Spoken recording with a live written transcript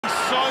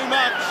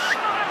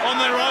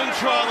their own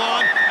try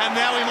line, and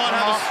now we might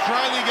have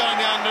Australia going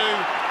down to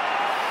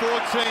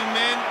 14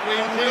 men. We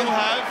will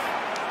have.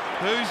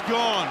 Who's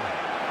gone?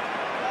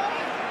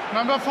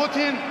 Number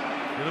 14.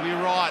 It'll be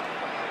right.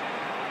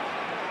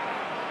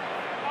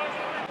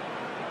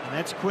 And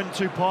that's Quinn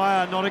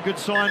Tupaia, not a good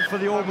sign for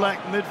the All Black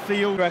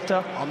midfield.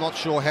 Director. I'm not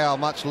sure how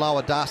much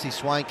lower Darcy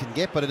Swain can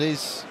get, but it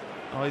is.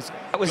 Oh, he's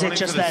that was it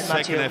just then,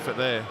 Matthew. Second effort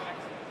there.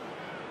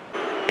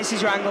 This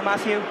is your angle,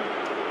 Matthew.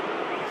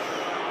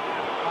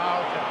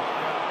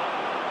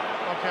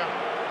 Okay.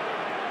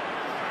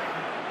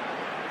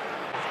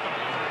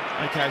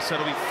 Okay, so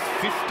it'll be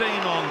 15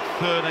 on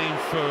 13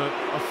 for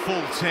a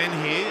full 10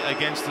 here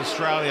against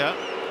Australia.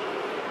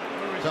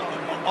 So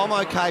I'm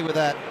okay with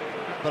that,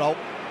 but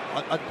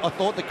I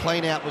thought the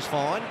clean out was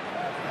fine,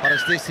 but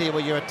it's this here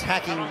where you're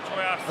attacking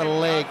the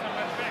leg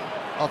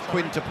of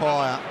Quinn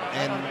Tupaia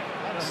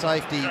and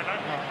safety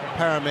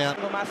paramount.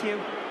 Matthew.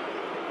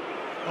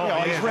 Oh,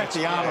 yeah, he's wrapped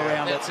the arm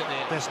around it.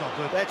 That's not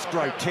good. That's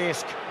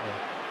grotesque.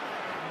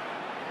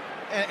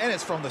 And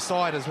it's from the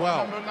side as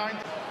well. Number 9.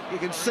 You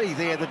can see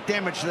there the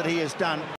damage that he has done.